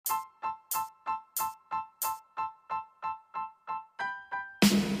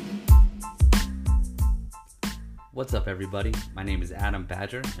What's up, everybody? My name is Adam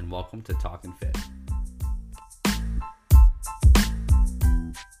Badger, and welcome to Talkin' Fit.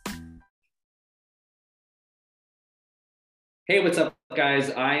 Hey, what's up, guys?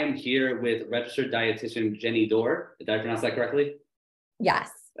 I am here with registered dietitian Jenny Dorr. Did I pronounce that correctly? Yes.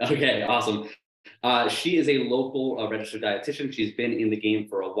 Okay, awesome. She is a local registered dietitian. She's been in the game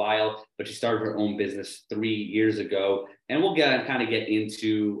for a while, but she started her own business 3 years ago. And we'll get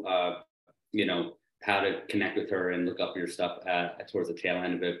into how to connect with her and look up your stuff towards the tail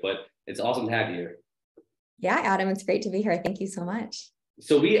end of it. But it's awesome to have you here. Yeah, Adam, it's great to be here. Thank you so much.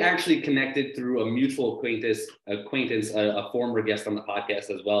 So we actually connected through a mutual acquaintance, a former guest on the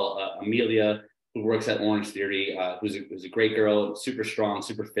podcast as well, Amelia, who works at Orange Theory, who's a great girl, super strong,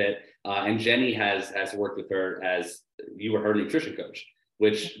 super fit. And Jenny has worked with her as you were her nutrition coach,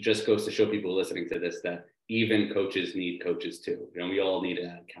 which just goes to show people listening to this that even coaches need coaches too. You know, we all need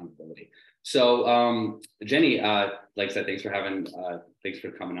accountability. So Jenny, like I said, thanks for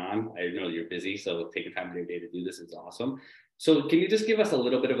coming on. I know you're busy, so taking time out of your day to do this is awesome. So can you just give us a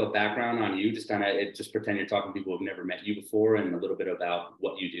little bit of a background on you? Just pretend you're talking to people who've never met you before and a little bit about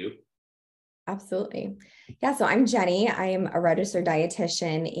what you do. Absolutely. Yeah. So I'm Jenny. I am a registered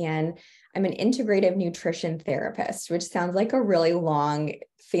dietitian and I'm an integrative nutrition therapist, which sounds like a really long,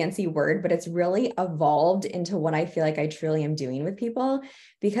 fancy word, but it's really evolved into what I feel like I truly am doing with people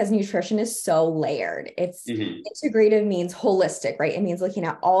because nutrition is so layered. It's integrative means holistic, right? It means looking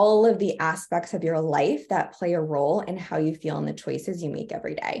at all of the aspects of your life that play a role in how you feel and the choices you make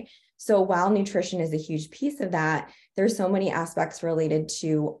every day. So while nutrition is a huge piece of that, there's so many aspects related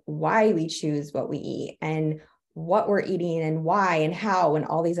to why we choose what we eat and what we're eating and why and how and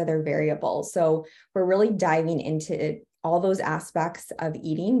all these other variables. So we're really diving into all those aspects of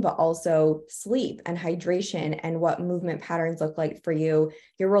eating, but also sleep and hydration and what movement patterns look like for you,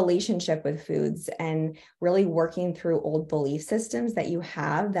 your relationship with foods, and really working through old belief systems that you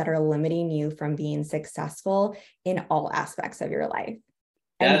have that are limiting you from being successful in all aspects of your life.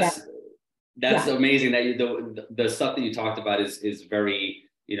 That's amazing that the stuff that you talked about is very,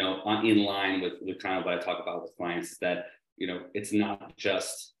 in line with kind of what I talk about with clients, that, it's not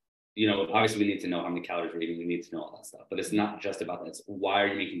just, obviously we need to know how many calories we're eating. We need to know all that stuff, but it's not just about that. It's why are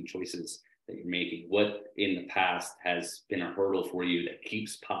you making choices that you're making? What in the past has been a hurdle for you that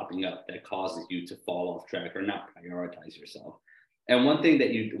keeps popping up that causes you to fall off track or not prioritize yourself? And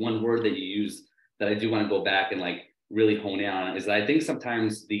one word that you use that I do want to go back and really hone in on is that I think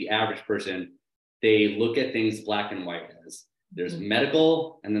sometimes the average person, they look at things black and white as there's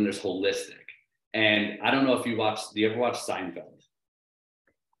medical and then there's holistic. And I don't know if do you ever watch Seinfeld?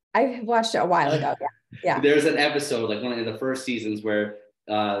 I watched it a while ago. Yeah. There's an episode, like one of the first seasons, where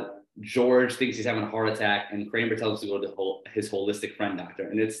George thinks he's having a heart attack and Kramer tells him to go to his holistic friend doctor.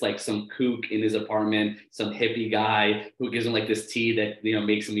 And it's like some kook in his apartment, some hippie guy who gives him this tea that,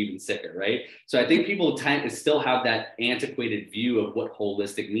 makes him even sicker, right? So I think people still have that antiquated view of what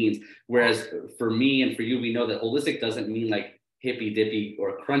holistic means. Whereas for me and for you, we know that holistic doesn't mean hippy dippy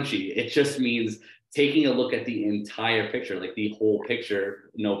or crunchy. It just means taking a look at the entire picture, like the whole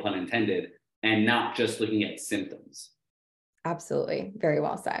picture, no pun intended, and not just looking at symptoms. Absolutely. Very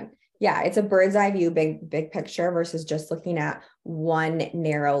well said. Yeah, it's a bird's eye view, big picture versus just looking at one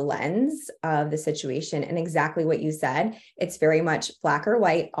narrow lens of the situation. And exactly what you said, it's very much black or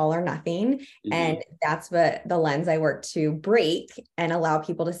white, all or nothing. And that's what the lens I work to break and allow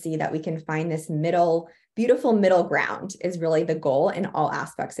people to see that we can find this beautiful middle ground is really the goal in all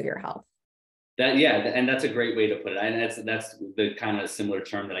aspects of your health. And that's a great way to put it. And that's the kind of similar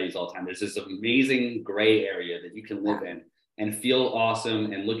term that I use all the time. There's this amazing gray area that you can live in and feel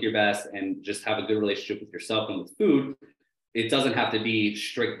awesome and look your best and just have a good relationship with yourself and with food. It doesn't have to be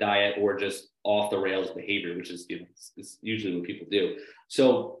strict diet or just off the rails behavior, which is is usually what people do.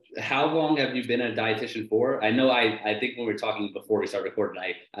 So how long have you been a dietitian for? I know I think when we were talking before we started recording,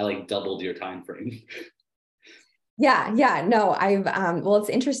 I doubled your time frame. Yeah. No, well, it's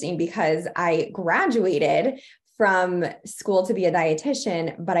interesting because I graduated from school to be a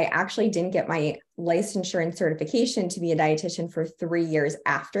dietitian, but I actually didn't get my licensure and certification to be a dietitian for 3 years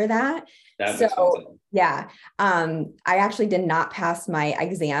after that. Yeah, I actually did not pass my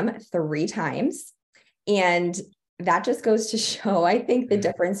exam 3 times. And that just goes to show, I think, the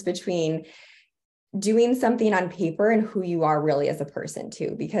difference between doing something on paper and who you are really as a person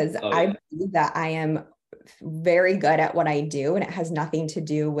too, because I believe that I am very good at what I do and it has nothing to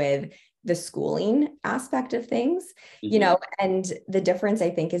do with the schooling aspect of things, and the difference I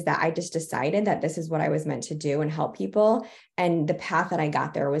think is that I just decided that this is what I was meant to do and help people. And the path that I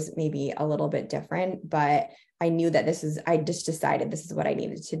got there was maybe a little bit different, but I knew that I just decided this is what I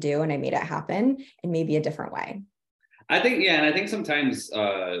needed to do and I made it happen in maybe a different way. I think, yeah, and I think sometimes,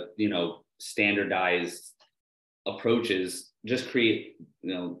 standardized approaches just create,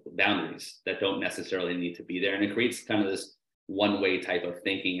 boundaries that don't necessarily need to be there, and it creates kind of this one-way type of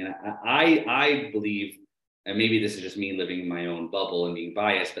thinking. And I believe, and maybe this is just me living in my own bubble and being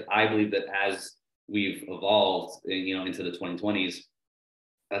biased, but I believe that as we've evolved, into the 2020s,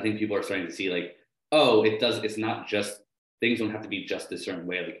 I think people are starting to see like, oh, it's not just, things don't have to be just a certain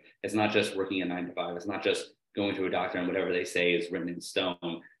way. Like, it's not just working a 9 to 5. It's not just going to a doctor and whatever they say is written in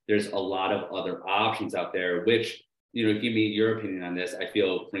stone. There's a lot of other options out there, which, give me your opinion on this. I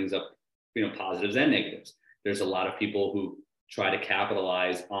feel brings up, positives and negatives. There's a lot of people who try to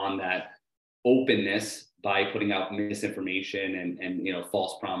capitalize on that openness by putting out misinformation and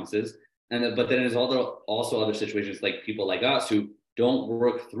false promises. But then there's also other situations, like people like us who don't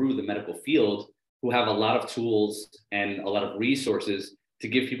work through the medical field, who have a lot of tools and a lot of resources to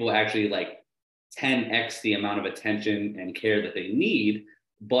give people actually like 10x the amount of attention and care that they need.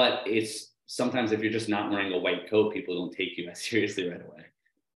 But it's sometimes, if you're just not wearing a white coat, people don't take you as seriously right away.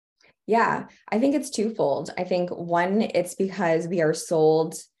 Yeah, I think it's twofold. I think one, it's because we are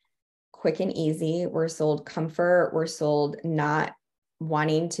sold quick and easy. We're sold comfort. We're sold not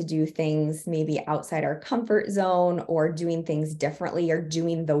wanting to do things maybe outside our comfort zone, or doing things differently, or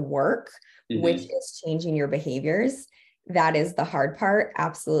doing the work, which is changing your behaviors. That is the hard part.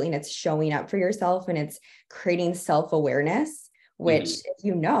 Absolutely. And it's showing up for yourself, and it's creating self-awareness, which, if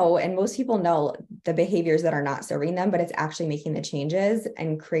and most people know the behaviors that are not serving them, but it's actually making the changes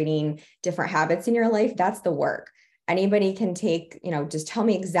and creating different habits in your life. That's the work. Anybody can take, just tell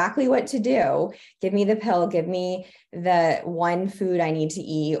me exactly what to do. Give me the pill, give me the one food I need to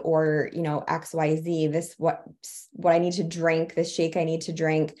eat, or, XYZ, this, what I need to drink, this shake I need to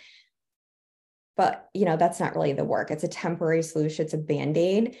drink. But, that's not really the work. It's a temporary solution. It's a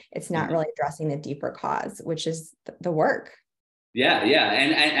Band-Aid. It's not really addressing the deeper cause, which is the work. Yeah. Yeah.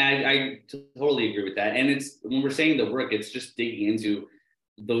 And I totally agree with that. And it's, when we're saying the work, it's just digging into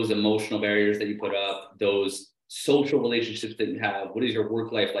those emotional barriers that you put up, those social relationships that you have. What is your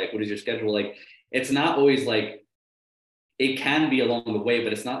work life like? What is your schedule like? It's not always like, it can be along the way,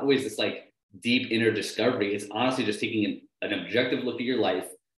 but it's not always this like deep inner discovery. It's honestly just taking an objective look at your life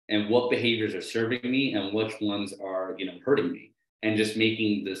and what behaviors are serving me and which ones are, hurting me, and just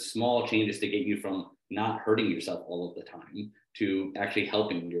making the small changes to get you from not hurting yourself all of the time to actually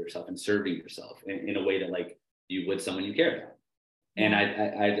helping yourself and serving yourself in a way that like you would someone you care about. And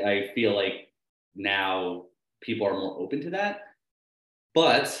I feel like now people are more open to that,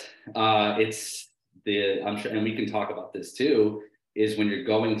 but I'm sure, and we can talk about this too, is when you're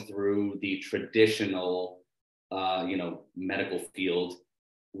going through the traditional, medical field,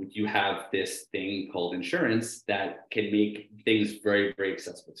 you have this thing called insurance that can make things very, very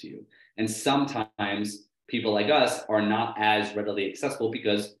accessible to you. And sometimes people like us are not as readily accessible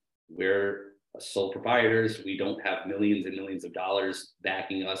because we're sole proprietors. We don't have millions and millions of dollars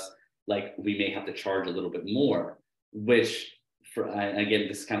backing us. Like, we may have to charge a little bit more, which again,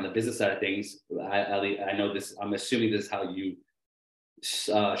 this is kind of the business side of things. I know this, I'm assuming this is how you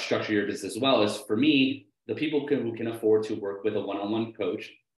structure your business as well. As for me, the people who can afford to work with a one-on-one coach,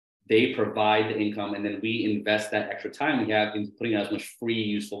 they provide the income, and then we invest that extra time we have into putting out as much free,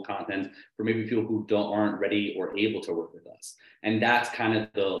 useful content for maybe people who aren't ready or able to work with us. And that's kind of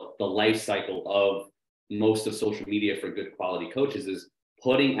the life cycle of most of social media for good quality coaches, is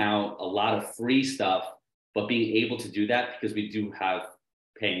putting out a lot of free stuff, but being able to do that because we do have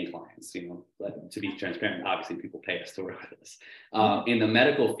paying clients. To be transparent, obviously people pay us to work with us. In the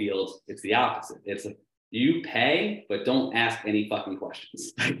medical field, it's the opposite. It's like, you pay, but don't ask any fucking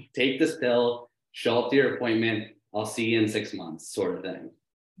questions. Take this pill, show up to your appointment, I'll see you in 6 months, sort of thing.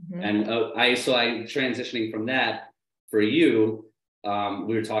 And I transitioning from that for you,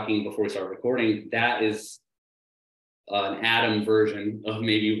 we were talking before we started recording, that is an Adam version of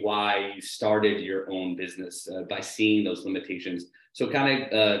maybe why you started your own business, by seeing those limitations. So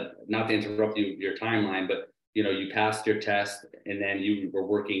kind of, not to interrupt your timeline, but you passed your test and then you were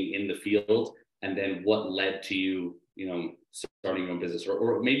working in the field. And then what led to you, starting your own business,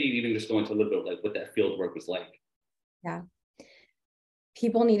 or maybe even just going to a little bit of like what that field work was like? Yeah.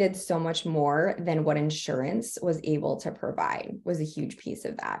 People needed so much more than what insurance was able to provide, was a huge piece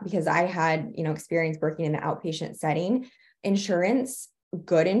of that, because I had, experience working in the outpatient setting. Insurance,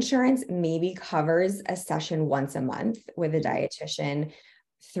 good insurance, maybe covers a session once a month with a dietitian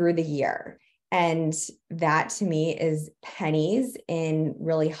through the year. And that to me is pennies in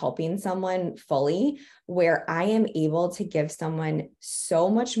really helping someone fully, where I am able to give someone so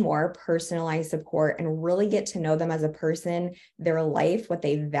much more personalized support and really get to know them as a person, their life, what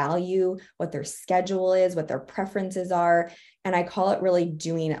they value, what their schedule is, what their preferences are. And I call it really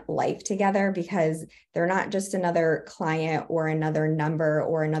doing life together, because they're not just another client or another number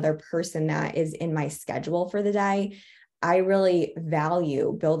or another person that is in my schedule for the day. I really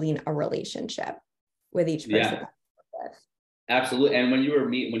value building a relationship with each person. Yeah, absolutely. And when you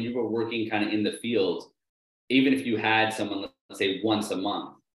were working kind of in the field, even if you had someone, let's say once a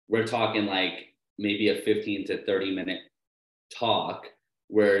month, we're talking like maybe a 15 to 30 minute talk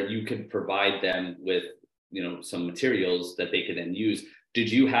where you could provide them with, some materials that they could then use. Did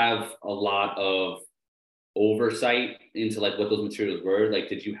you have a lot of oversight into like what those materials were? Like,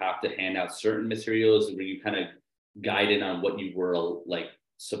 did you have to hand out certain materials? Were you kind of guided on what you were like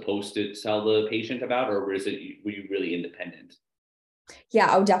supposed to tell the patient about, or were you really independent? Yeah,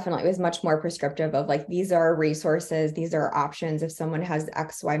 oh, definitely. It was much more prescriptive of like, these are resources, these are options. If someone has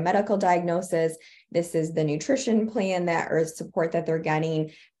XY medical diagnosis, this is the nutrition plan that or support that they're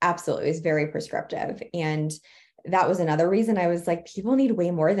getting. Absolutely. It was very prescriptive. And that was another reason I was like, people need way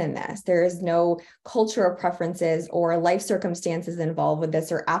more than this. There is no cultural preferences or life circumstances involved with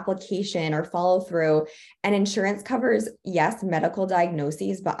this, or application or follow through. And insurance covers, yes, medical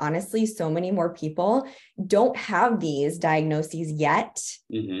diagnoses, but honestly, so many more people don't have these diagnoses yet.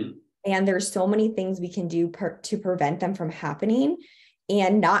 Mm-hmm. And there's so many things we can do to prevent them from happening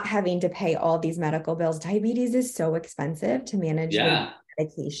and not having to pay all these medical bills. Diabetes is so expensive to manage. Yeah.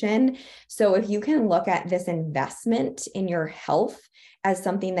 Medication. So if you can look at this investment in your health as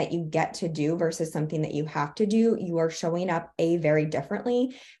something that you get to do versus something that you have to do, you are showing up very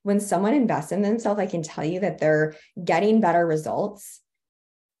differently. When someone invests in themselves, I can tell you that they're getting better results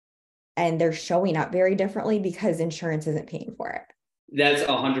and they're showing up very differently because insurance isn't paying for it. That's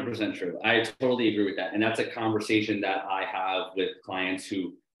 100% true. I totally agree with that. And that's a conversation that I have with clients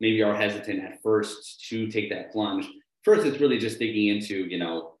who maybe are hesitant at first to take that plunge. First, it's really just digging into,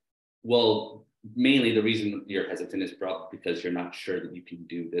 well, mainly the reason you're hesitant is probably because you're not sure that you can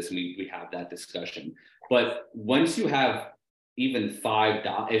do this. And we have that discussion. But once you have even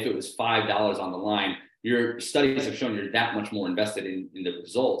 $5, if it was $5 on the line, your studies have shown you're that much more invested in the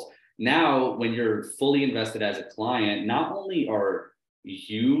results. Now, when you're fully invested as a client, not only are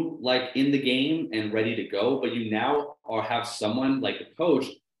you like in the game and ready to go, but you now have someone like a coach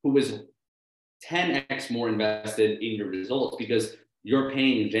who is 10x more invested in your results, because you're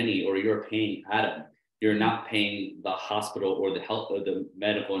paying Jenny or you're paying Adam. You're not paying the hospital or the health or the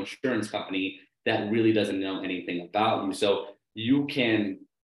medical insurance company that really doesn't know anything about you. So you can,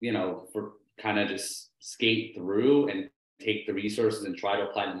 for kind of just skate through and take the resources and try to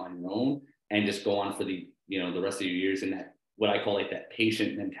apply them on your own and just go on for the rest of your years in that, what I call like that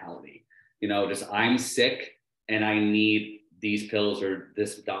patient mentality, just I'm sick and I need these pills or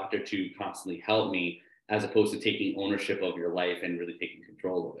this doctor to constantly help me, as opposed to taking ownership of your life and really taking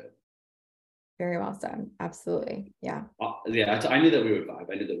control of it. Very well said. Absolutely. Yeah. Yeah. I knew that we would vibe.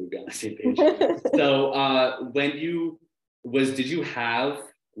 I knew that we'd be on the same page. So did you have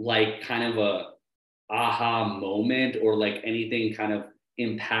like kind of a aha moment or like anything kind of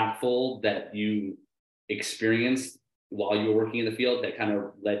impactful that you experienced while you were working in the field that kind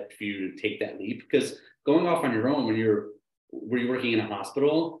of led for you to take that leap? Because going off on your own were you working in a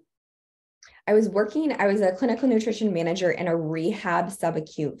hospital? I was a clinical nutrition manager in a rehab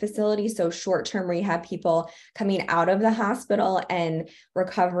subacute facility. So short-term rehab, people coming out of the hospital and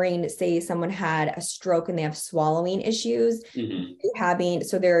recovering, say someone had a stroke and they have swallowing issues, rehabbing.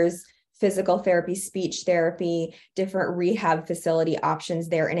 So there's physical therapy, speech therapy, different rehab facility options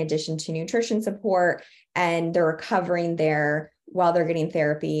there, in addition to nutrition support, and they're recovering there while they're getting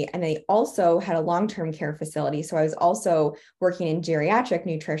therapy. And they also had a long-term care facility. So I was also working in geriatric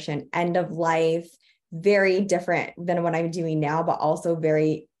nutrition, end of life, very different than what I'm doing now, but also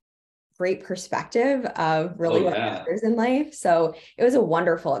very great perspective of really what matters in life. So it was a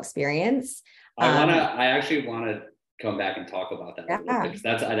wonderful experience. I actually want to come back and talk about that a little bit,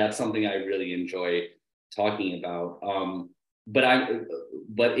 because that's something I really enjoy talking about.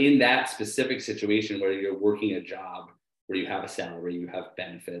 But in that specific situation where you're working a job where you have a salary, you have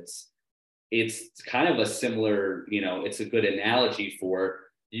benefits, it's kind of a similar, it's a good analogy for,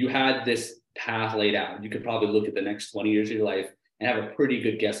 you had this path laid out. You could probably look at the next 20 years of your life and have a pretty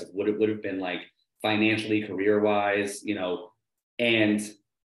good guess of what it would have been like financially, career-wise, and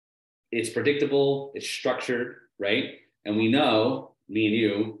it's predictable, it's structured, right? And we know, me and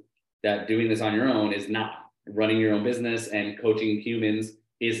you, that doing this on your own is not running your own business and coaching humans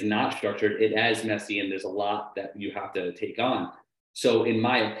is not structured, it is messy, and there's a lot that you have to take on. So in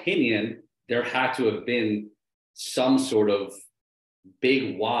my opinion, there had to have been some sort of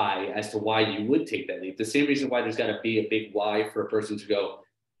big why as to why you would take that leap. The same reason why there's got to be a big why for a person to go,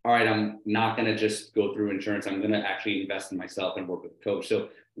 all right, I'm not going to just go through insurance. I'm going to actually invest in myself and work with a coach. So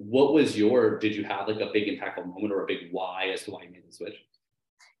what was did you have like a big impactful moment or a big why as to why you made the switch?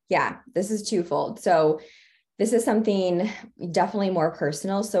 Yeah, this is twofold. So this is something definitely more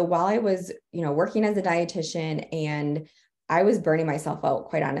personal. So while I was, working as a dietitian and I was burning myself out,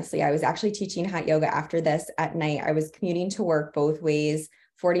 quite honestly, I was actually teaching hot yoga after this at night. I was commuting to work both ways,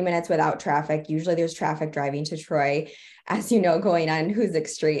 40 minutes without traffic. Usually there's traffic driving to Troy, as you know, going on Hoosick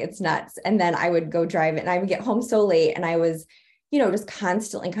Street. It's nuts. And then I would go drive it and I would get home so late and I was, just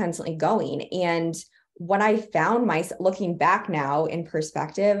constantly going. And when I found myself looking back now in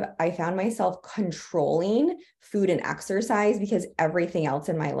perspective, I found myself controlling food and exercise because everything else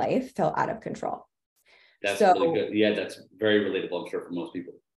in my life felt out of control. That's really good. Yeah, that's very relatable, I'm sure, for most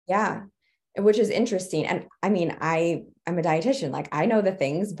people. Yeah, which is interesting. And I mean, I'm a dietitian, like I know the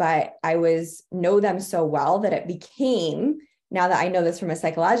things, but I know them so well that it became, now that I know this from a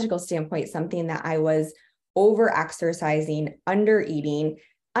psychological standpoint, something that I was over exercising, under eating,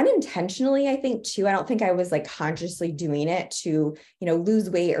 unintentionally, I think too. I don't think I was like consciously doing it to, lose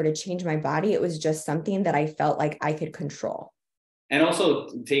weight or to change my body. It was just something that I felt like I could control. And also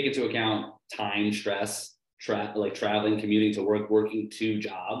take into account time, stress, like traveling, commuting to work, working 2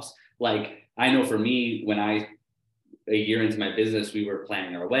 jobs. Like I know for me, when a year into my business, we were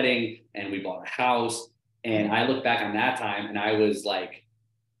planning our wedding and we bought a house. And I look back on that time and I was like,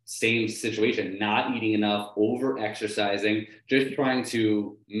 same situation, not eating enough, over exercising, just trying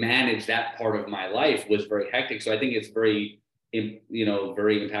to manage that part of my life was very hectic. So I think it's very,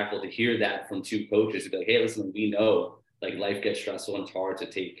 very impactful to hear that from 2 coaches to be like, hey, listen, we know like life gets stressful and it's hard to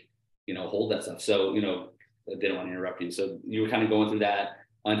take, hold that stuff. So, I didn't want to interrupt you. So you were kind of going through that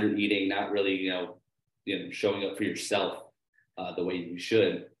under eating, not really, showing up for yourself the way you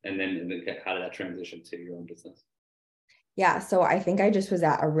should. And then how did that transition to your own business? Yeah. So I think I just was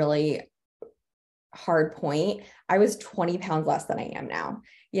at a really hard point. I was 20 pounds less than I am now,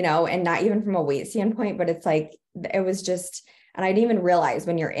 and not even from a weight standpoint, but it's like, it was just, and I didn't even realize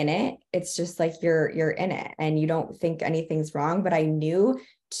when you're in it, it's just like, you're in it and you don't think anything's wrong. But I knew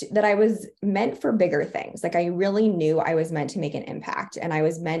that I was meant for bigger things. Like I really knew I was meant to make an impact and I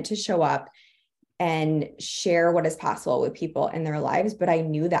was meant to show up and share what is possible with people in their lives. But I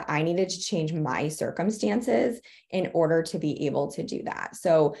knew that I needed to change my circumstances in order to be able to do that.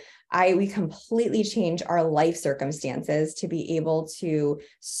 So we completely changed our life circumstances to be able to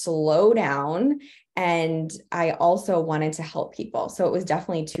slow down. And I also wanted to help people. So it was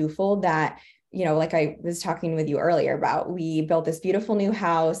definitely twofold that, like I was talking with you earlier about, we built this beautiful new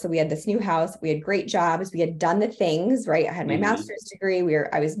house. So we had this new house, we had great jobs, we had done the things, right? I had my master's degree,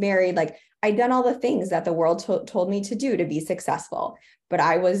 I was married, like I'd done all the things that the world told me to do to be successful, but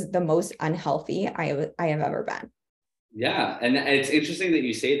I was the most unhealthy I have ever been. Yeah. And it's interesting that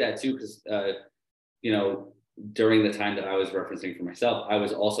you say that too, because, during the time that I was referencing for myself, I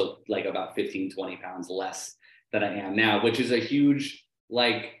was also like about 15, 20 pounds less than I am now, which is a huge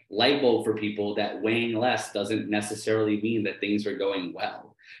like light bulb for people that weighing less doesn't necessarily mean that things are going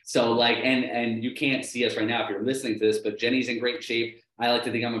well. So like, and you can't see us right now if you're listening to this, but Jenny's in great shape. I like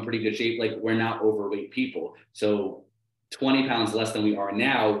to think I'm in pretty good shape. Like we're not overweight people. So 20 pounds less than we are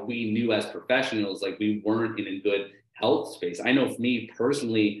now, we knew as professionals, like we weren't in a good health space. I know for me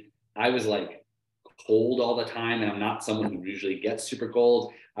personally, I was like cold all the time and I'm not someone who usually gets super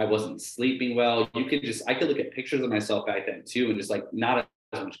cold. I wasn't sleeping well. I could look at pictures of myself back then too and just like not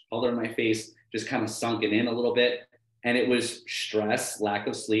as much color in my face, just kind of sunken in a little bit. And it was stress, lack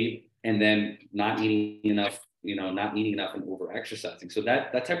of sleep, and then not eating enough, and over exercising. So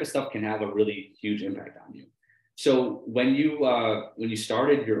that type of stuff can have a really huge impact on you. So when you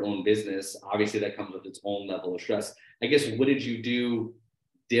started your own business, obviously that comes with its own level of stress. I guess, what did you do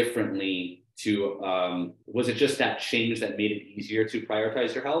differently was it just that change that made it easier to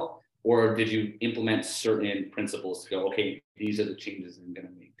prioritize your health? Or did you implement certain principles to go, okay, these are the changes I'm going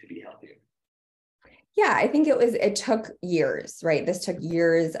to make to be healthier? Yeah, I think it took years, right? This took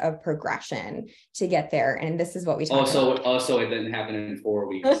years of progression to get there. And this is what we talked about. Also, it didn't happen in 4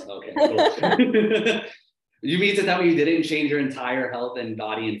 weeks. Okay, cool. You mean to tell me you didn't change your entire health and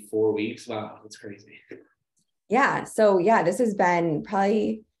body in 4 weeks? Wow, that's crazy. Yeah. So yeah, this has been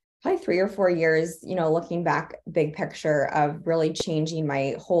probably 3 or 4 years, looking back, big picture of really changing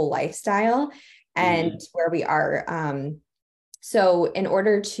my whole lifestyle and where we are. So in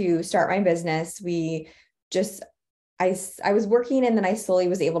order to start my business, I was working and then I slowly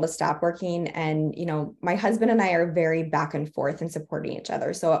was able to stop working. And, my husband and I are very back and forth and supporting each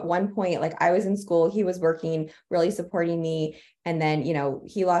other. So at one point, like I was in school, he was working, really supporting me. And then,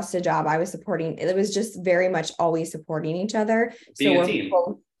 he lost a job. I was supporting, it was just very much always supporting each other. Being So a team.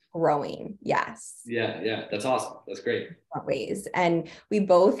 both growing. Yes. Yeah. That's awesome. That's great. Ways. And we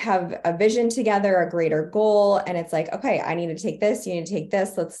both have a vision together, a greater goal. And it's like, okay, I need to take this, you need to take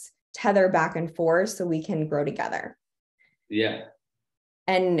this. Let's tether back and forth so we can grow together. Yeah.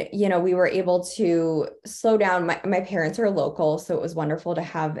 And, we were able to slow down. My parents are local, so it was wonderful to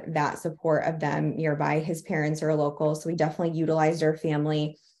have that support of them nearby. His parents are local, so we definitely utilized our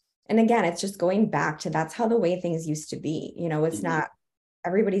family. And again, it's just going back to that's how the way things used to be. It's not,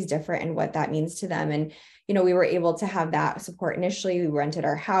 everybody's different and what that means to them. And, we were able to have that support initially. We rented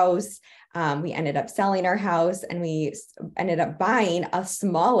our house. We ended up selling our house and we ended up buying a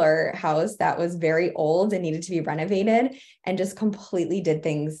smaller house that was very old and needed to be renovated and just completely did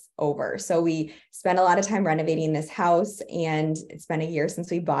things over. So we spent a lot of time renovating this house and it's been a year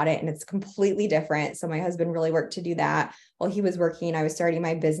since we bought it and it's completely different. So my husband really worked to do that while he was working. I was starting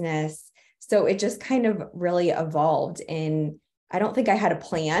my business. So it just kind of really evolved in, I don't think I had a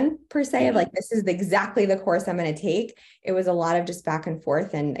plan per se of like, this is exactly the course I'm going to take. It was a lot of just back and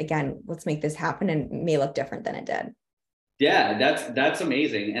forth. And again, let's make this happen, and it may look different than it did. Yeah, that's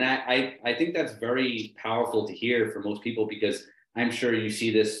amazing. And I think that's very powerful to hear for most people, because I'm sure you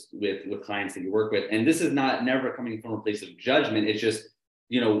see this with clients that you work with. And this is never coming from a place of judgment. It's just,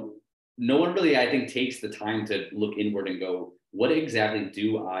 no one really, I think, takes the time to look inward and go, what exactly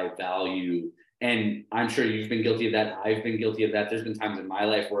do I value? And I'm sure you've been guilty of that. I've been guilty of that. There's been times in my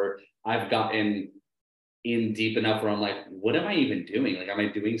life where I've gotten in deep enough where I'm like, what am I even doing? Like, am I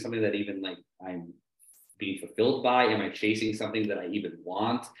doing something that even like I'm being fulfilled by? Am I chasing something that I even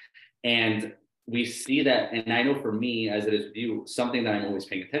want? And we see that. And I know for me, as it is with you, something that I'm always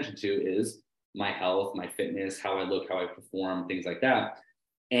paying attention to is my health, my fitness, how I look, how I perform, things like that.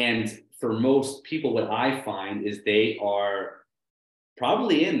 And for most people, what I find is they are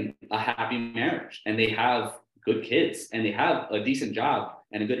probably in a happy marriage and they have good kids and they have a decent job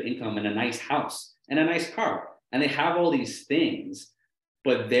and a good income and a nice house and a nice car. And they have all these things,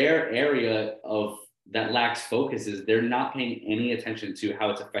 but their area of that lacks focus is they're not paying any attention to how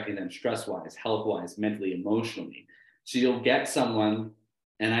it's affecting them stress-wise, health-wise, mentally, emotionally. So you'll get someone,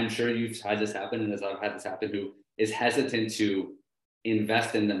 and I'm sure you've had this happen, and as I've had this happen, who is hesitant to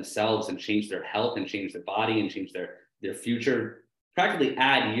invest in themselves and change their health and change their body and change their future, practically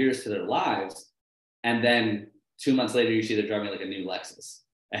add years to their lives. And then 2 months later, you see they're driving like a new Lexus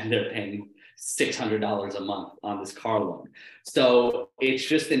and they're paying $600 a month on this car loan. So it's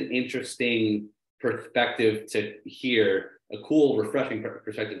just an interesting perspective to hear, a cool, refreshing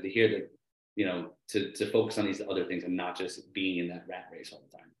perspective to hear that, to focus on these other things and not just being in that rat race all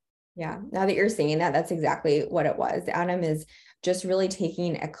the time. Yeah. Now that you're saying that, that's exactly what it was. Adam is just really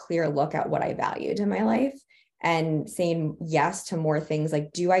taking a clear look at what I valued in my life and saying yes to more things.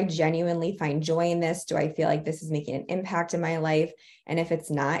 Like, do I genuinely find joy in this? Do I feel like this is making an impact in my life? And if it's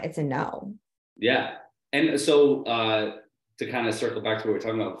not, it's a no. Yeah. And so to kind of circle back to what we were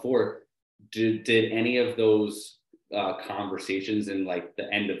talking about before, did any of those conversations in like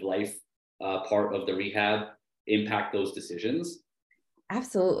the end of life part of the rehab impact those decisions?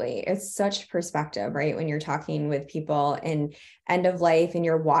 Absolutely. It's such perspective, right? When you're talking with people in end of life and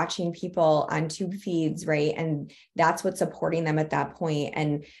you're watching people on tube feeds, right? And that's what's supporting them at that point.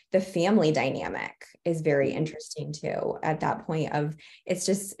 And the family dynamic is very interesting too at that point of,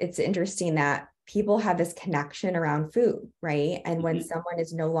 it's interesting that people have this connection around food, right? And when someone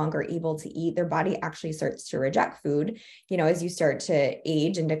is no longer able to eat, their body actually starts to reject food. As you start to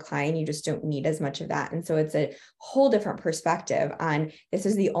age and decline, you just don't need as much of that. And so it's a whole different perspective on, this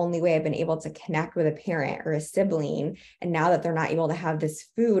is the only way I've been able to connect with a parent or a sibling. And now that they're not able to have this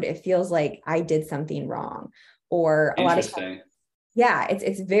food, it feels like I did something wrong. Or a lot of times, yeah,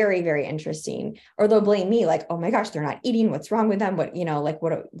 it's very, very interesting. Or they'll blame me, like, oh my gosh, they're not eating. What's wrong with them? What, like,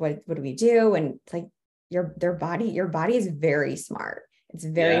 what do we do? And it's like your body is very smart. It's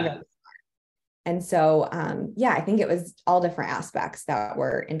very, very smart. And so, I think it was all different aspects that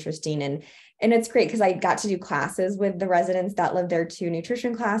were interesting. And it's great because I got to do classes with the residents that lived there too,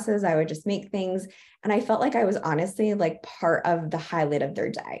 nutrition classes. I would just make things. And I felt like I was honestly like part of the highlight of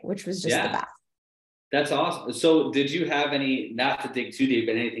their day, which was just the best. That's awesome. So did you have any, not to dig too deep,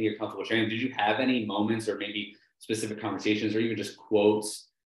 but anything you're comfortable sharing, did you have any moments or maybe specific conversations or even just quotes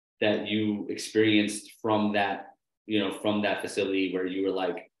that you experienced from that, from that facility where you were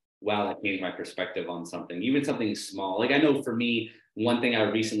like, wow, that changed my perspective on something, even something small? Like, I know for me, one thing I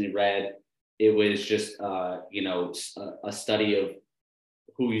recently read it was just, a study of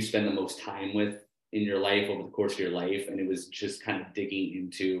who you spend the most time with in your life over the course of your life. And it was just kind of digging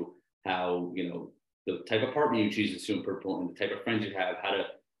into how, the type of partner you choose is super important, the type of friends you have,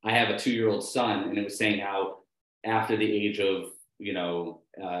 I have a 2-year-old son, and it was saying how after the age of,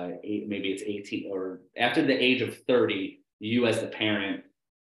 maybe it's 18, or after the age of 30, you as the parent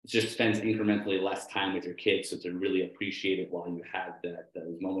just spends incrementally less time with your kids, so to really appreciate it while you have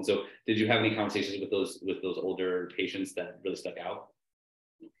those moments. So did you have any conversations with those older patients that really stuck out?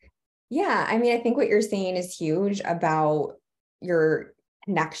 Yeah, I mean, I think what you're saying is huge about your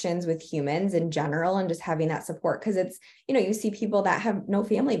connections with humans in general and just having that support, because it's, you see people that have no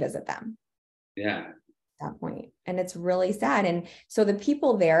family visit them. Yeah. That point, and it's really sad. And so the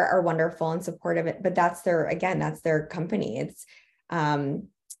people there are wonderful and supportive, but that's their company. It's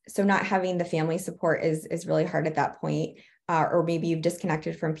so not having the family support is really hard at that point. Or maybe you've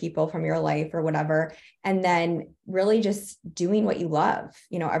disconnected from people from your life or whatever, and then really just doing what you love.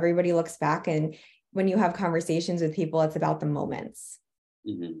 Everybody looks back, and when you have conversations with people, it's about the moments.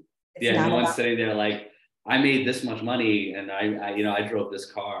 Mm-hmm. Yeah, no one's sitting there like, I made this much money and I drove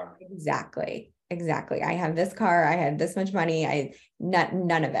this car. Exactly. I have this car, I had this much money.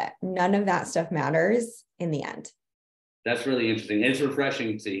 None of it. None of that stuff matters in the end. That's really interesting. It's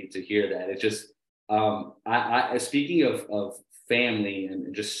refreshing to hear that. It's just, I speaking of family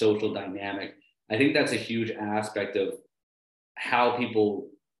and just social dynamic, I think that's a huge aspect of how people,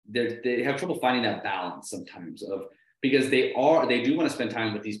 they have trouble finding that balance sometimes, because they do want to spend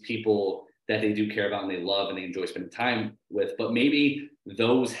time with these people that they do care about and they love and they enjoy spending time with, but maybe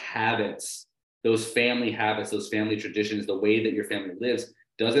those habits, those family habits, those family traditions, the way that your family lives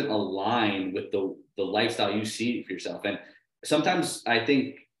doesn't align with the lifestyle you see for yourself. And sometimes I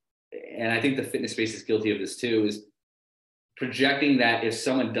think the fitness space is guilty of this too, is projecting that if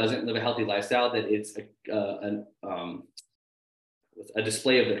someone doesn't live a healthy lifestyle, that it's a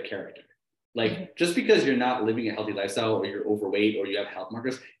display of their character. Like, just because you're not living a healthy lifestyle, or you're overweight, or you have health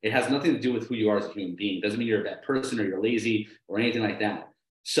markers, it has nothing to do with who you are as a human being. It doesn't mean you're a bad person or you're lazy or anything like that.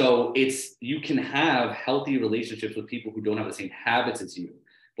 So you can have healthy relationships with people who don't have the same habits as you.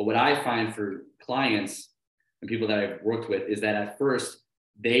 But what I find for clients and people that I've worked with is that at first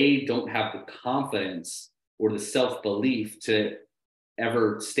they don't have the confidence or the self-belief to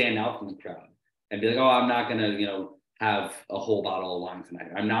ever stand out from the crowd and be like, oh, I'm not going to, have a whole bottle of wine tonight.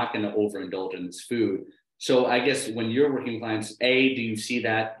 I'm not going to overindulge in this food. So I guess when you're working with clients, A, do you see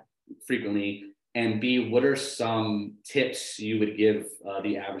that frequently? And B, what are some tips you would give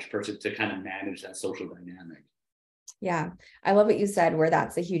the average person to kind of manage that social dynamic? Yeah, I love what you said, where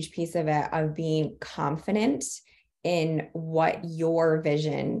that's a huge piece of it, of being confident in what your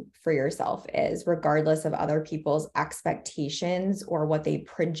vision for yourself is, regardless of other people's expectations or what they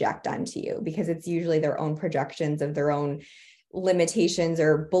project onto you, because it's usually their own projections of their own limitations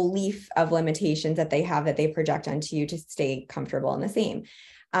or belief of limitations that they have that they project onto you to stay comfortable in the same.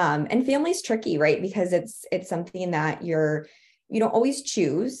 And family's tricky, right? Because it's something that you don't always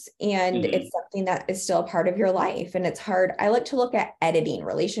choose, and it's something that is still a part of your life. And it's hard. I like to look at editing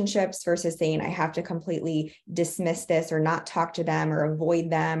relationships versus saying I have to completely dismiss this or not talk to them or avoid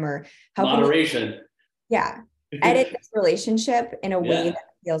them, or how moderation. Edit this relationship in a way that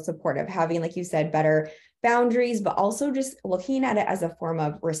feels supportive, having, like you said, better boundaries, but also just looking at it as a form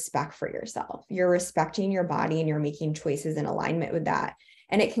of respect for yourself. You're respecting your body and you're making choices in alignment with that.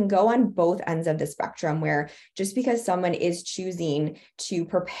 And it can go on both ends of the spectrum, where just because someone is choosing to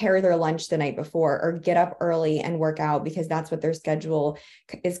prepare their lunch the night before or get up early and work out because that's what their schedule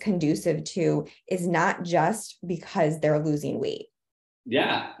is conducive to, is not just because they're losing weight.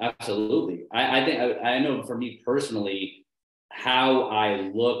 Yeah, absolutely. I think I know for me personally, how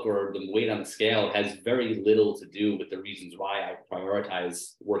I look or the weight on the scale has very little to do with the reasons why I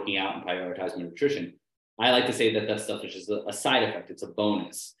prioritize working out and prioritize my nutrition. I like to say that stuff is just a side effect. It's a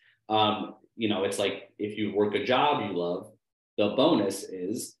bonus. It's like if you work a job you love, the bonus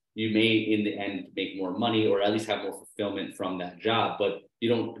is you may in the end make more money, or at least have more fulfillment from that job. But you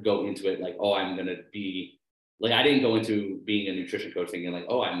don't go into it like, oh, I'm going to be like, I didn't go into being a nutrition coach thinking like,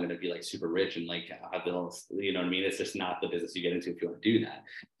 oh, I'm going to be like super rich and like have bills, you know what I mean? It's just not the business you get into if you want to do that.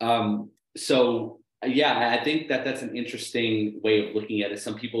 So yeah, I think that's an interesting way of looking at it.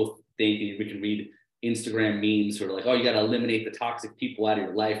 Some people think we can read Instagram memes sort of like, oh, you got to eliminate the toxic people out of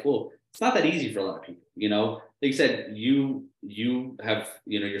your life. Well, it's not that easy for a lot of people. Like you said, you have,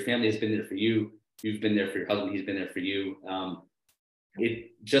 your family has been there for you. You've been there for your husband. He's been there for you.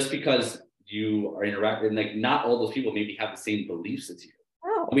 It just because you are interacting, like not all those people maybe have the same beliefs as you.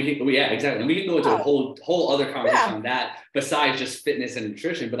 Oh, Yeah, exactly. And we can go into a whole other conversation on that besides just fitness and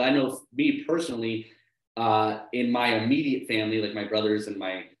nutrition. But I know me personally, in my immediate family, like my brothers and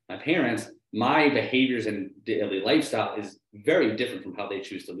my parents, my behaviors and daily lifestyle is very different from how they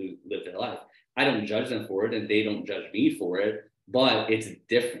choose to live their life. I don't judge them for it and they don't judge me for it, but it's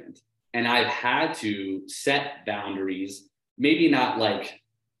different. And I've had to set boundaries, maybe not like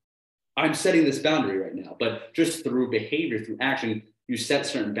I'm setting this boundary right now, but just through behavior, through action, you set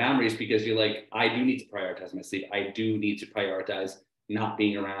certain boundaries because you're like, I do need to prioritize my sleep. I do need to prioritize not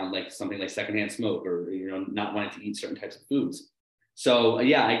being around like something like secondhand smoke or, not wanting to eat certain types of foods. So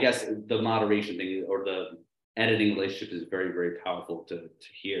yeah, I guess the moderation thing or the editing relationship is very, very powerful to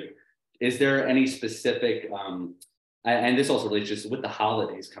hear. Is there any specific, and this also relates just with the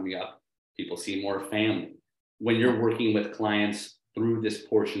holidays coming up, people see more family. When you're working with clients through this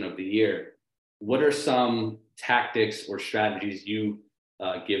portion of the year, what are some tactics or strategies you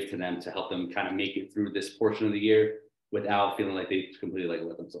give to them to help them kind of make it through this portion of the year without feeling like they completely like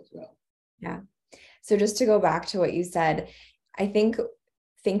let themselves go? Yeah. So just to go back to what you said, I think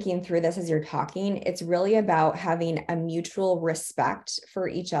thinking through this as you're talking, it's really about having a mutual respect for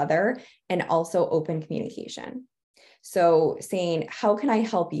each other and also open communication. So saying, how can I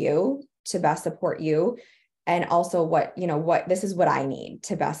help you to best support you? And also what this is what I need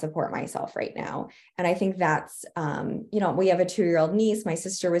to best support myself right now. And I think that's, we have a 2-year-old niece. My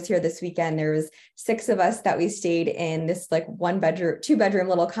sister was here this weekend. There was 6 of us that we stayed in this like 2-bedroom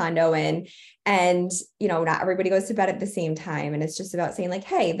little condo and not everybody goes to bed at the same time. And it's just about saying like,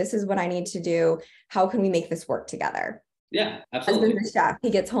 hey, this is what I need to do. How can we make this work together? Yeah, absolutely. Husband's the chef. He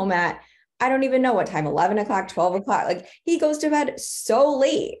gets home at, I don't even know what time, 11 o'clock, 12 o'clock. Like he goes to bed so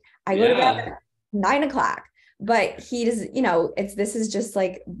late. I go to bed at 9 o'clock. But he does, this is just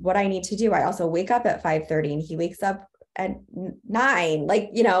like what I need to do. I also wake up at 5:30 and he wakes up at 9,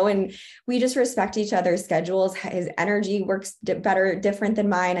 and we just respect each other's schedules. His energy works different than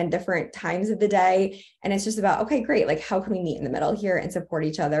mine and different times of the day. And it's just about, okay, great. Like, how can we meet in the middle here and support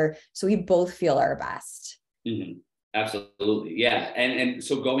each other so we both feel our best? Mm-hmm. Absolutely. Yeah. And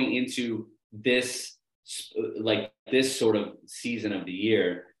so going into this, like this sort of season of the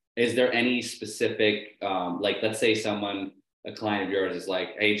year, is there any specific, let's say a client of yours is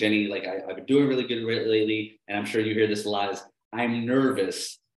like, hey, Jenny, like I've been doing really good lately. And I'm sure you hear this a lot is I'm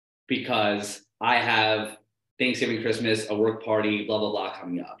nervous because I have Thanksgiving, Christmas, a work party, blah, blah, blah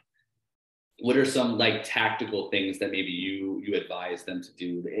coming up. What are some like tactical things that maybe you advise them to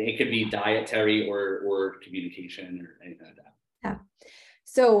do? It could be dietary or communication or anything like that. Yeah.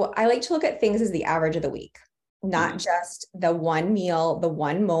 So I like to look at things as the average of the week, not just the one meal, the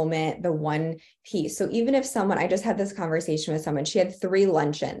one moment, the one piece. So even if I just had this conversation with someone, she had 3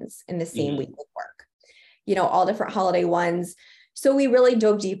 luncheons in the same week of work, all different holiday ones. So we really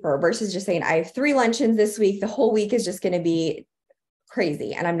dove deeper versus just saying, I have 3 luncheons this week. The whole week is just going to be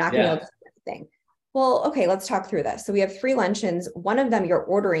crazy and I'm not going to be able to do anything. Well, okay, let's talk through this. So we have 3 luncheons. One of them you're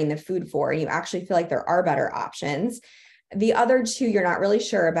ordering the food for, and you actually feel like there are better options. The other 2 you're not really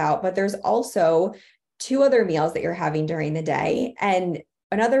sure about, but there's also 2 other meals that you're having during the day. And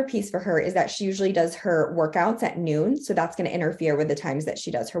another piece for her is that she usually does her workouts at noon. So that's going to interfere with the times that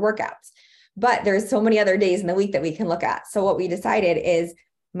she does her workouts. But there's so many other days in the week that we can look at. So what we decided is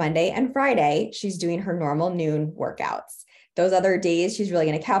Monday and Friday, she's doing her normal noon workouts. Those other days, she's really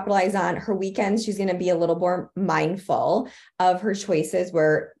going to capitalize on. Her weekends, she's going to be a little more mindful of her choices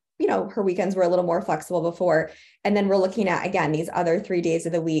where, her weekends were a little more flexible before. And then we're looking at, again, these other 3 days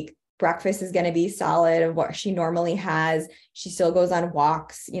of the week. Breakfast is going to be solid of what she normally has. She still goes on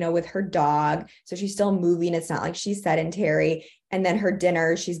walks, with her dog. So she's still moving. It's not like she's sedentary. And then her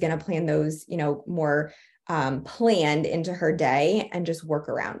dinner, she's going to plan those, more planned into her day and just work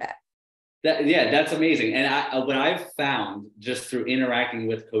around it. That's amazing. And what I've found just through interacting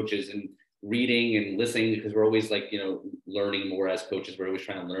with coaches and reading and listening, because we're always like, learning more as coaches, we're always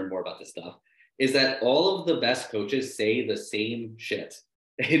trying to learn more about this stuff, is that all of the best coaches say the same shit.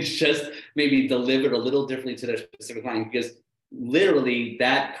 It's just maybe delivered a little differently to their specific client, because literally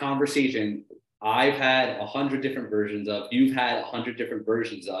that conversation I've had 100 different versions of, you've had 100 different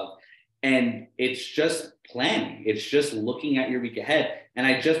versions of, and it's just planning. It's just looking at your week ahead. And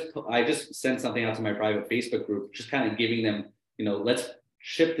I just sent something out to my private Facebook group, just kind of giving them, let's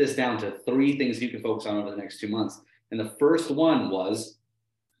ship this down to 3 things you can focus on over the next 2 months. And the first one was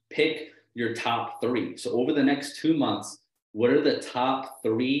pick your top 3. So over the next 2 months, what are the top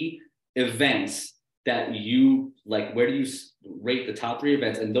 3 events that you like? Where do you rate the top 3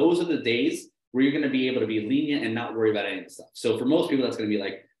 events? And those are the days where you're going to be able to be lenient and not worry about any of the stuff. So for most people, that's going to be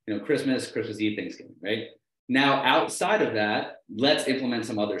like, Christmas Eve, Thanksgiving, right? Now, outside of that, let's implement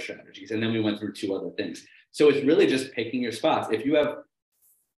some other strategies. And then we went through 2 other things. So it's really just picking your spots. If you have,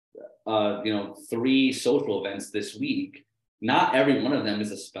 3 social events this week, not every one of them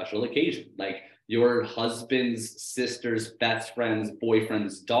is a special occasion. Like your husband's sister's best friend's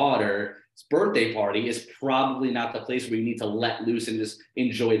boyfriend's daughter's birthday party is probably not the place where you need to let loose and just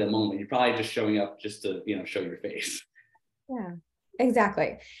enjoy the moment. You're probably just showing up just to, show your face. Yeah,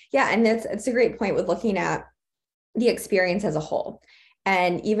 exactly. Yeah. And it's a great point with looking at the experience as a whole.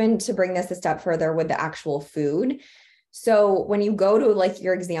 And even to bring this a step further with the actual food. So when you go to like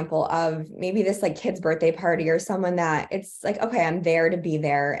your example of maybe this like kid's birthday party or someone that it's like, okay, I'm there to be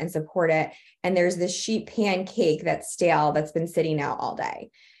there and support it. And there's this sheet pan cake that's stale that's been sitting out all day.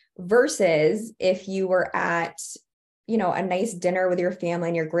 Versus if you were at, a nice dinner with your family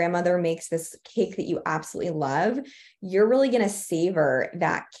and your grandmother makes this cake that you absolutely love, you're really going to savor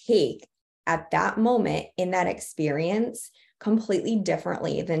that cake at that moment in that experience completely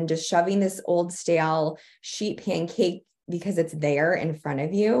differently than just shoving this old stale sheet pan cake because it's there in front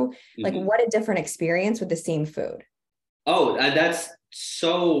of you. Like what a different experience with the same food. Oh, that's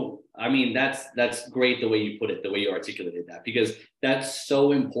so, that's great the way you put it, the way you articulated that, because that's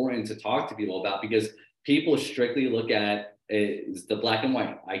so important to talk to people about, because people strictly look at is the black and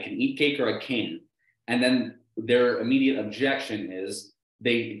white. I can eat cake or I can. And then their immediate objection is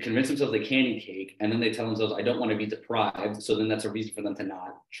they convince themselves they can eat cake, and then they tell themselves, I don't want to be deprived. So then that's a reason for them to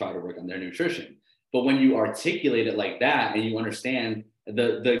not try to work on their nutrition. But when you articulate it like that and you understand,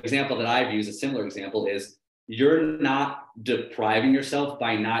 the example that I've used, a similar example is, you're not depriving yourself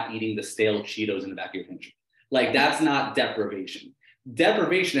by not eating the stale Cheetos in the back of your pantry. Like that's not deprivation.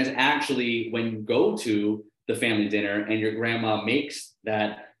 Deprivation is actually when you go to the family dinner and your grandma makes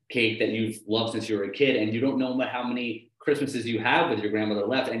that cake that you've loved since you were a kid, and you don't know how many Christmases you have with your grandmother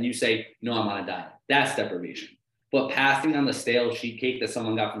left, and you say, no, I'm on a diet. That's deprivation. But passing on the stale sheet cake that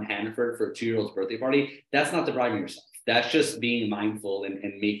someone got from Hannaford for a 2-year-old's birthday party, that's not depriving yourself. That's just being mindful and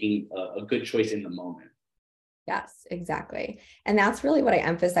making a good choice in the moment. Yes, exactly. And that's really what I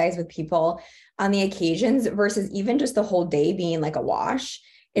emphasize with people on the occasions versus even just the whole day being like a wash.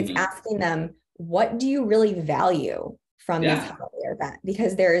 It's asking them, what do you really value from this holiday event?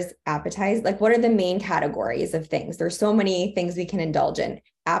 Because there's appetizers, like what are the main categories of things? There's so many things we can indulge in: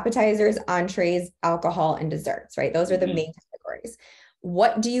 appetizers, entrees, alcohol, and desserts, right? Those are the main categories.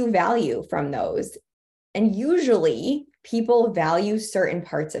 What do you value from those? And usually people value certain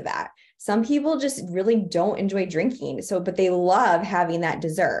parts of that. Some people just really don't enjoy drinking. But they love having that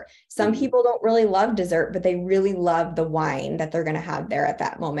dessert. Some people don't really love dessert, but they really love the wine that they're going to have there at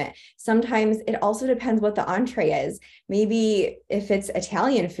that moment. Sometimes it also depends what the entree is. Maybe if it's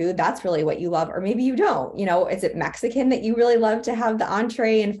Italian food, that's really what you love, or maybe you don't, is it Mexican that you really love to have the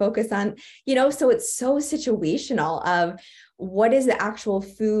entree and focus on, so it's so situational of what is the actual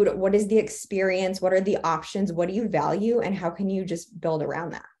food? What is the experience? What are the options? What do you value? And how can you just build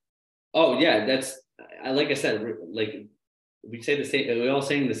around that? Oh yeah, that's, like I said, like we say the same, we're all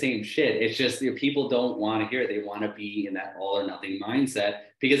saying the same shit. It's just people don't want to hear it. They want to be in that all or nothing mindset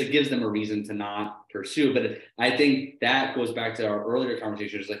because it gives them a reason to not pursue. But I think that goes back to our earlier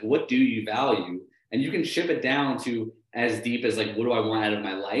conversation. It's like, what do you value? And you can ship it down to as deep as like, what do I want out of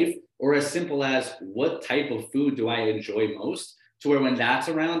my life? Or as simple as, what type of food do I enjoy most? To where when that's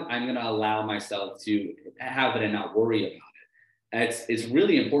around, I'm going to allow myself to have it and not worry about it. It's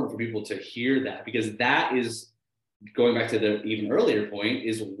really important for people to hear that, because that is, going back to the even earlier point,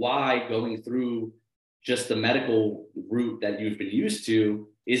 is why going through just the medical route that you've been used to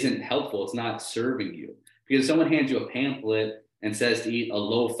isn't helpful. It's not serving you. Because someone hands you a pamphlet and says to eat a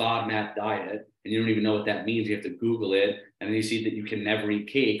low FODMAP diet, and you don't even know what that means, you have to Google it, and then you see that you can never eat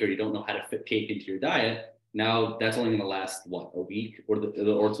cake, or you don't know how to fit cake into your diet. Now that's only going to last, a week, or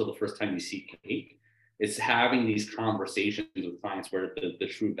until the first time you see cake. It's having these conversations with clients where the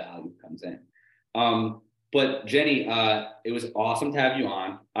true value comes in. But Jenny, it was awesome to have you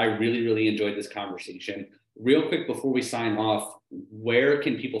on. I really, really enjoyed this conversation. Real quick, before we sign off, where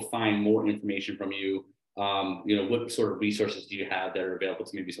can people find more information from you? What sort of resources do you have that are available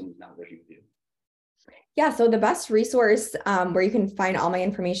to maybe someone who's not working with you? Yeah, so the best resource where you can find all my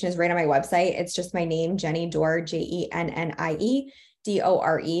information is right on my website. It's just my name, Jennie Dore,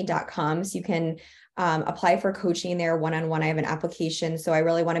 JennieDore.com. So you can apply for coaching there one-on-one. I have an application. So I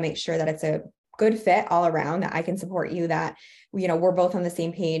really want to make sure that it's a good fit all around, that I can support you, that, we're both on the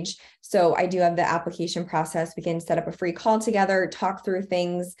same page. So I do have the application process. We can set up a free call together, talk through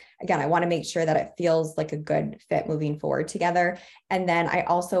things. Again, I want to make sure that it feels like a good fit moving forward together. And then I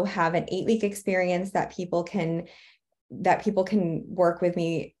also have an 8-week experience that people can work with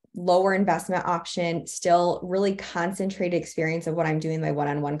me lower investment option, still really concentrated experience of what I'm doing with my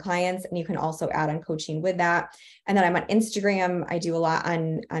one-on-one clients. And you can also add on coaching with that. And then I'm on Instagram. I do a lot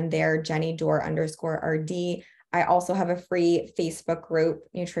on there, Jenny_RD. I also have a free Facebook group,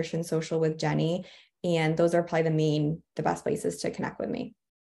 Nutrition Social with Jenny. And those are probably the best places to connect with me.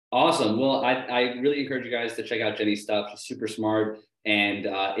 Awesome. Well, I really encourage you guys to check out Jenny's stuff. She's super smart. And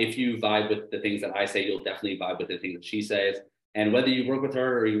if you vibe with the things that I say, you'll definitely vibe with the things that she says. And whether you work with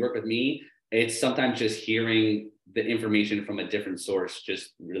her or you work with me, it's sometimes just hearing the information from a different source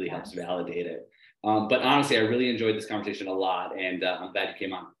just really helps validate it. But honestly, I really enjoyed this conversation a lot, and I'm glad you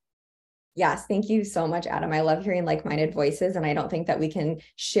came on. Yes, thank you so much, Adam. I love hearing like-minded voices, and I don't think that we can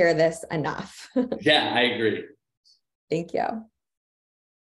share this enough. Yeah, I agree. Thank you.